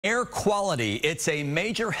Air quality, it's a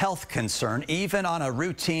major health concern, even on a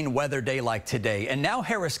routine weather day like today. And now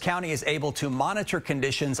Harris County is able to monitor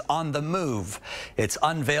conditions on the move. It's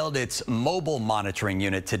unveiled its mobile monitoring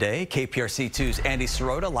unit today. KPRC2's Andy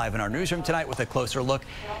Sirota live in our newsroom tonight with a closer look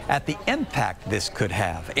at the impact this could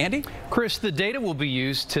have. Andy? Chris, the data will be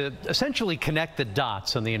used to essentially connect the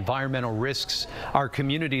dots on the environmental risks our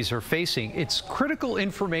communities are facing. It's critical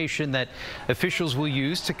information that officials will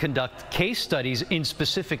use to conduct case studies in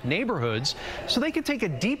specific neighborhoods so they can take a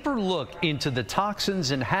deeper look into the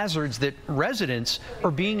toxins and hazards that residents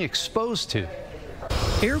are being exposed to.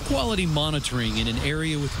 Air quality monitoring in an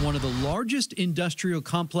area with one of the largest industrial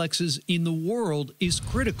complexes in the world is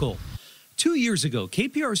critical. 2 years ago,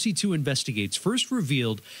 KPRC2 Investigates first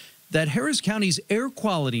revealed that Harris County's air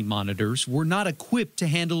quality monitors were not equipped to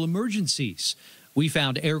handle emergencies. We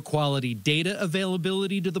found air quality data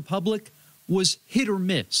availability to the public was hit or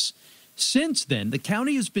miss. Since then, the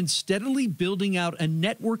county has been steadily building out a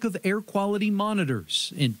network of air quality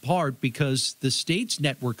monitors, in part because the state's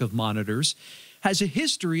network of monitors has a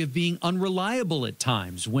history of being unreliable at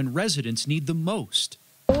times when residents need them most.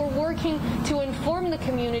 We're working to inform the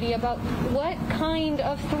community about what kind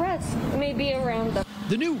of threats may be around them.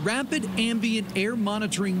 The new Rapid Ambient Air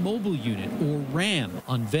Monitoring Mobile Unit, or RAAM,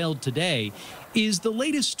 unveiled today, is the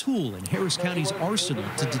latest tool in Harris County's arsenal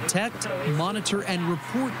to detect, monitor, and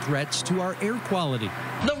report threats to our air quality.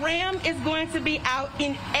 The RAAM is going to be out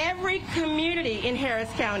in every community in Harris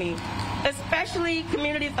County, especially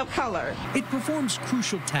communities of color. It performs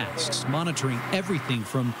crucial tasks, monitoring everything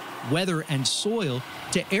from weather and soil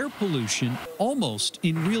to air pollution almost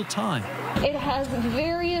in real time. It has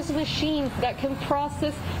various machines that can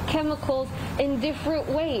process chemicals in different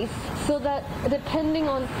ways so that depending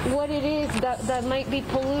on what it is that might be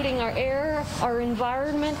polluting our air, our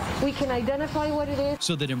environment, we can identify what it is.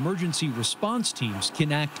 So that emergency response teams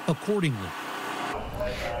can act accordingly.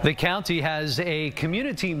 The county has a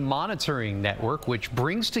community monitoring network which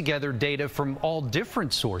brings together data from all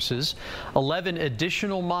different sources. 11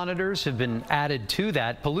 additional monitors have been added to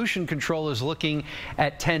that. Pollution Control is looking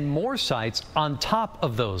at 10 more sites on top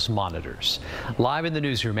of those monitors. Live in the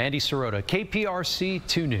newsroom, Andy Sirota, KPRC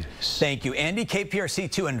 2 News. Thank you, Andy.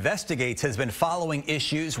 KPRC2 Investigates has been following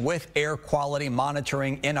issues with air quality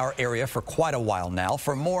monitoring in our area for quite a while now.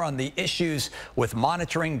 For more on the issues with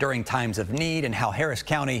monitoring during times of need and how Harris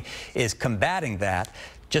County is combating that,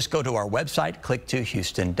 just go to our website,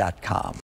 click2houston.com.